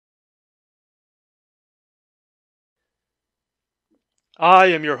I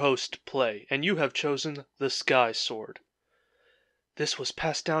am your host, Play, and you have chosen the Sky Sword. This was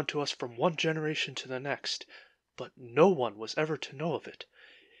passed down to us from one generation to the next, but no one was ever to know of it.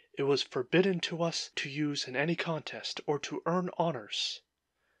 It was forbidden to us to use in any contest or to earn honors.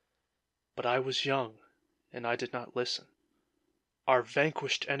 But I was young, and I did not listen. Our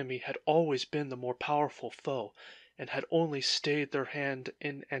vanquished enemy had always been the more powerful foe, and had only stayed their hand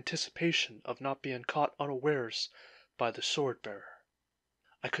in anticipation of not being caught unawares by the sword bearer.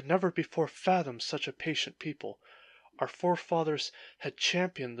 I could never before fathom such a patient people. Our forefathers had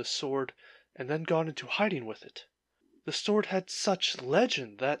championed the sword and then gone into hiding with it. The sword had such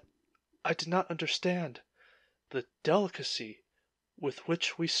legend that I did not understand the delicacy with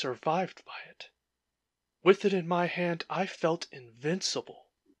which we survived by it. With it in my hand, I felt invincible.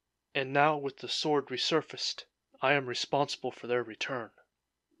 And now, with the sword resurfaced, I am responsible for their return.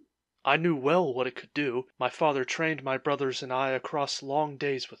 I knew well what it could do. My father trained my brothers and I across long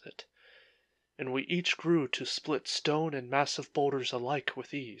days with it, and we each grew to split stone and massive boulders alike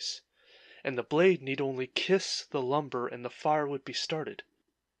with ease. And the blade need only kiss the lumber and the fire would be started.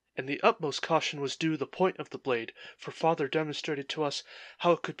 And the utmost caution was due the point of the blade, for father demonstrated to us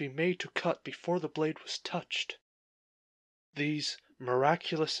how it could be made to cut before the blade was touched. These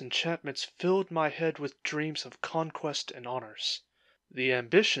miraculous enchantments filled my head with dreams of conquest and honors, the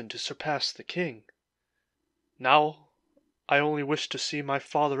ambition to surpass the king. Now I only wished to see my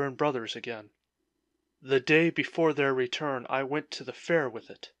father and brothers again. The day before their return I went to the fair with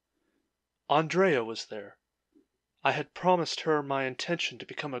it. Andrea was there. I had promised her my intention to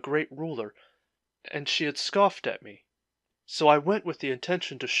become a great ruler, and she had scoffed at me. So I went with the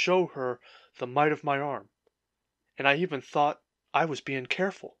intention to show her the might of my arm, and I even thought I was being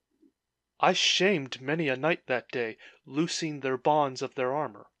careful. I shamed many a knight that day, loosing their bonds of their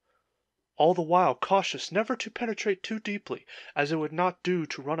armor, all the while cautious never to penetrate too deeply, as it would not do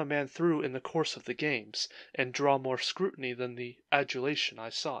to run a man through in the course of the games, and draw more scrutiny than the adulation I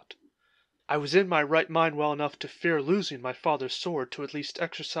sought. I was in my right mind well enough to fear losing my father's sword to at least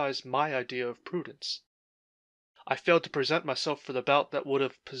exercise my idea of prudence. I failed to present myself for the bout that would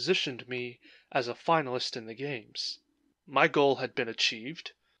have positioned me as a finalist in the games. My goal had been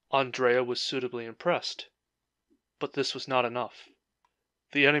achieved. Andrea was suitably impressed. But this was not enough.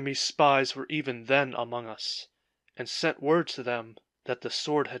 The enemy's spies were even then among us, and sent word to them that the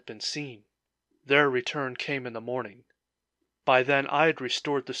sword had been seen. Their return came in the morning. By then I had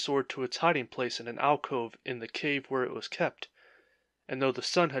restored the sword to its hiding place in an alcove in the cave where it was kept, and though the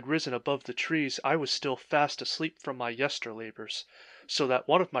sun had risen above the trees, I was still fast asleep from my yester labors, so that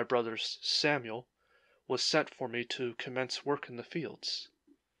one of my brothers, Samuel, was sent for me to commence work in the fields.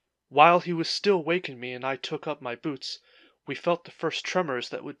 While he was still waking me and I took up my boots, we felt the first tremors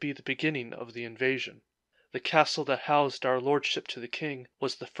that would be the beginning of the invasion. The castle that housed our lordship to the king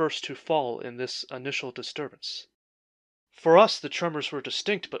was the first to fall in this initial disturbance. For us the tremors were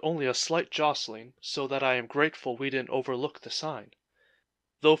distinct, but only a slight jostling, so that I am grateful we didn't overlook the sign.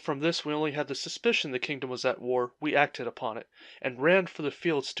 Though from this we only had the suspicion the kingdom was at war, we acted upon it, and ran for the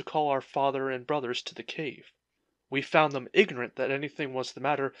fields to call our father and brothers to the cave. We found them ignorant that anything was the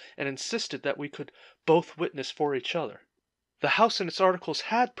matter, and insisted that we could both witness for each other. The house and its articles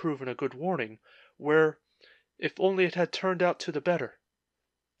had proven a good warning, where, if only it had turned out to the better.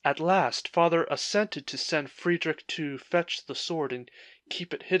 At last father assented to send Friedrich to fetch the sword and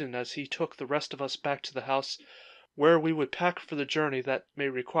keep it hidden as he took the rest of us back to the house, where we would pack for the journey that may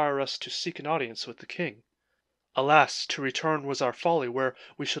require us to seek an audience with the king. Alas, to return was our folly, where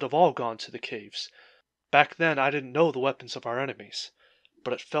we should have all gone to the caves. Back then I didn't know the weapons of our enemies,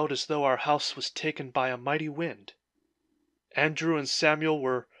 but it felt as though our house was taken by a mighty wind. Andrew and Samuel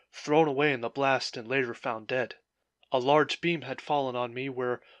were thrown away in the blast and later found dead. A large beam had fallen on me,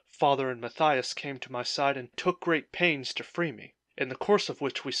 where father and Matthias came to my side and took great pains to free me, in the course of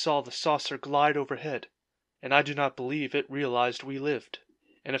which we saw the saucer glide overhead, and I do not believe it realized we lived.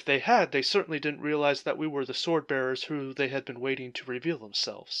 And if they had, they certainly didn't realize that we were the sword bearers who they had been waiting to reveal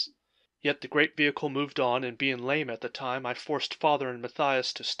themselves. Yet the great vehicle moved on, and being lame at the time, I forced father and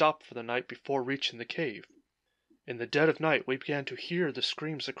Matthias to stop for the night before reaching the cave. In the dead of night we began to hear the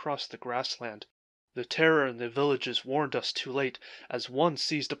screams across the grassland. The terror in the villages warned us too late, as one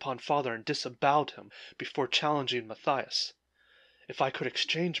seized upon father and disemboweled him before challenging Matthias. If I could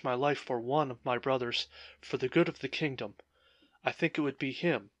exchange my life for one of my brothers for the good of the kingdom, I think it would be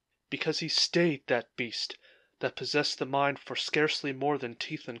him, because he stayed that beast that possessed the mind for scarcely more than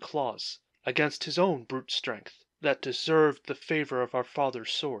teeth and claws, against his own brute strength, that deserved the favour of our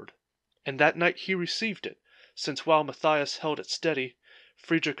father's sword. And that night he received it, since while Matthias held it steady,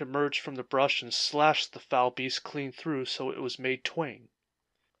 Friedrich emerged from the brush and slashed the foul beast clean through so it was made twain.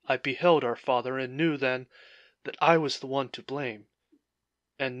 I beheld our father, and knew then that I was the one to blame,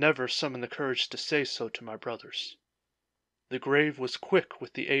 and never summoned the courage to say so to my brothers. The grave was quick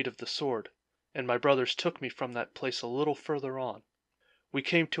with the aid of the sword, and my brothers took me from that place a little further on. We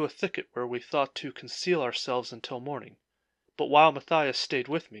came to a thicket where we thought to conceal ourselves until morning. But while Matthias stayed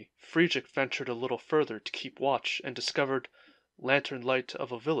with me, Friedrich ventured a little further to keep watch, and discovered lantern light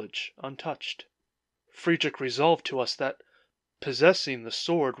of a village untouched. Friedrich resolved to us that, possessing the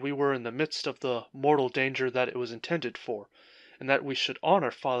sword, we were in the midst of the mortal danger that it was intended for, and that we should honor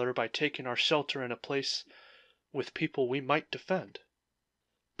father by taking our shelter in a place with people we might defend.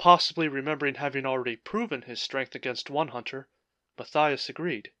 Possibly remembering having already proven his strength against one hunter, Matthias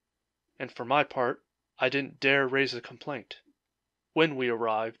agreed, and for my part, I didn't dare raise a complaint. When we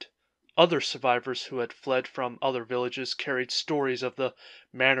arrived, other survivors who had fled from other villages carried stories of the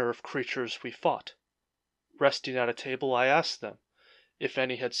manner of creatures we fought. Resting at a table, I asked them if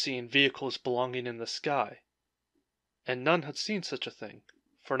any had seen vehicles belonging in the sky, and none had seen such a thing,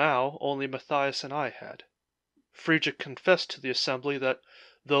 for now only Matthias and I had. Friedrich confessed to the assembly that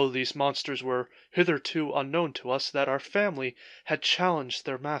though these monsters were hitherto unknown to us, that our family had challenged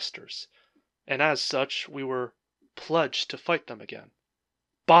their masters, and as such we were pledged to fight them again.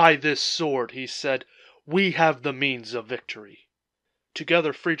 "By this sword," he said, "we have the means of victory."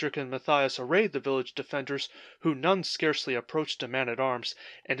 Together Friedrich and Matthias arrayed the village defenders, who none scarcely approached a man-at-arms,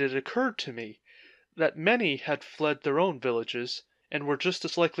 and it occurred to me that many had fled their own villages, and were just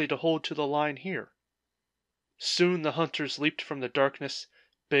as likely to hold to the line here. Soon the hunters leaped from the darkness,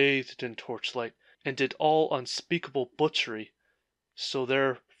 bathed in torchlight, and did all unspeakable butchery, so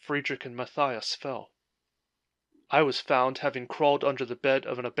there Friedrich and Matthias fell. I was found having crawled under the bed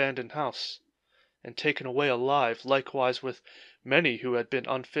of an abandoned house, and taken away alive, likewise with many who had been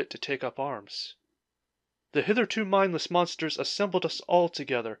unfit to take up arms. The hitherto mindless monsters assembled us all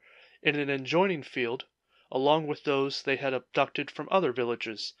together in an adjoining field, along with those they had abducted from other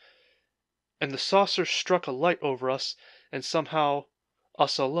villages, and the saucer struck a light over us and somehow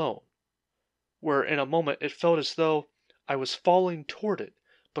us alone, where in a moment it felt as though I was falling toward it,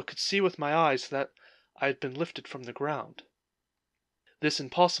 but could see with my eyes that I had been lifted from the ground. This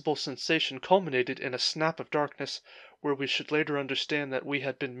impossible sensation culminated in a snap of darkness, where we should later understand that we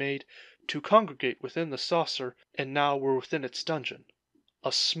had been made to congregate within the saucer, and now were within its dungeon.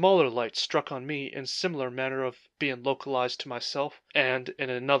 A smaller light struck on me in similar manner of being localized to myself, and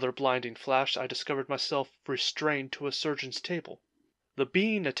in another blinding flash I discovered myself restrained to a surgeon's table. The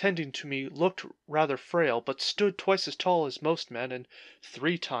being attending to me looked rather frail, but stood twice as tall as most men, and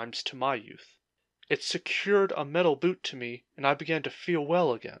 3 times to my youth. It secured a metal boot to me, and I began to feel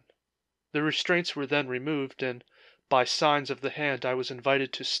well again. The restraints were then removed, and by signs of the hand I was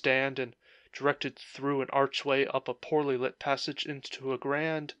invited to stand and directed through an archway up a poorly lit passage into a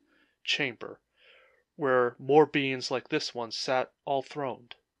grand chamber, where more beings like this one sat all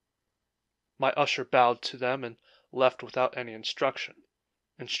throned. My usher bowed to them and left without any instruction.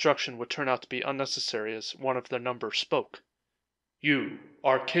 Instruction would turn out to be unnecessary, as one of their number spoke. "You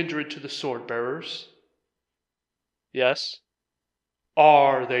are kindred to the sword bearers?" "Yes."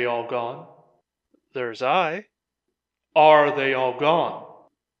 "Are they all gone?" "There's I." "Are they all gone?"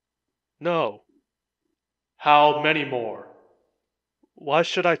 "No." "How many more?" "Why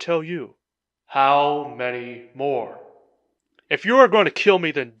should I tell you?" "How many more?" "If you are going to kill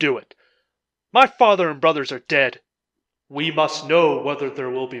me, then do it. My father and brothers are dead." "We must know whether there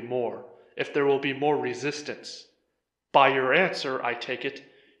will be more, if there will be more resistance. By your answer, I take it,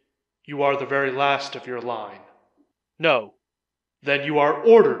 you are the very last of your line." "No." "Then you are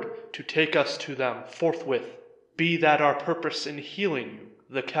ordered to take us to them forthwith, be that our purpose in healing you,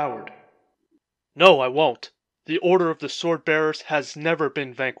 the coward." "No, I won't. The Order of the Sword Bearers has never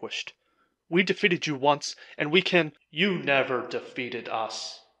been vanquished. We defeated you once, and we can—" "You never defeated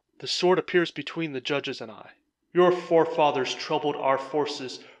us." "The sword appears between the judges and I." "Your forefathers troubled our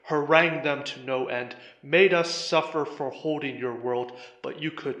forces, harangued them to no end, made us suffer for holding your world, but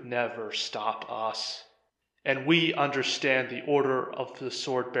you could never stop us. And we understand the Order of the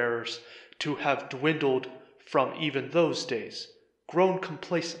Sword Bearers to have dwindled from even those days, grown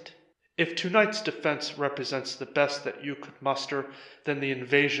complacent. If tonight's defense represents the best that you could muster, then the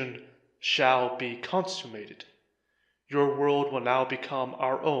invasion shall be consummated. Your world will now become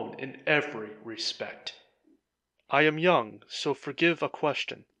our own in every respect." "I am young, so forgive a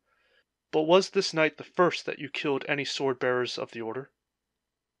question. But was this night the first that you killed any sword bearers of the Order?"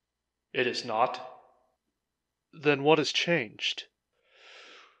 "It is not." "Then what has changed?"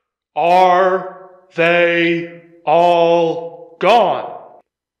 "Are they all gone?"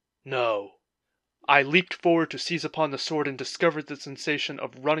 No. I leaped forward to seize upon the sword and discovered the sensation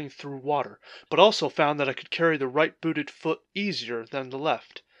of running through water, but also found that I could carry the right booted foot easier than the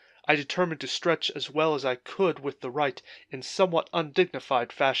left. I determined to stretch as well as I could with the right in somewhat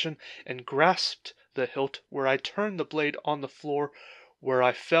undignified fashion, and grasped the hilt where I turned the blade on the floor where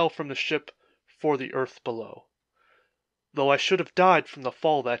I fell from the ship for the earth below. Though I should have died from the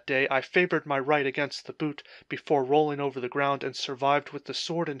fall that day, I favored my right against the boot before rolling over the ground, and survived with the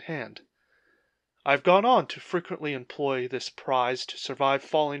sword in hand. I have gone on to frequently employ this prize to survive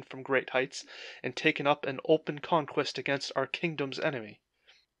falling from great heights, and taken up an open conquest against our kingdom's enemy.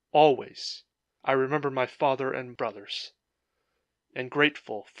 Always I remember my father and brothers, and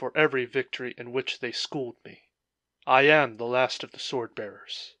grateful for every victory in which they schooled me. I am the last of the sword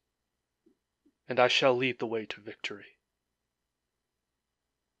bearers, and I shall lead the way to victory.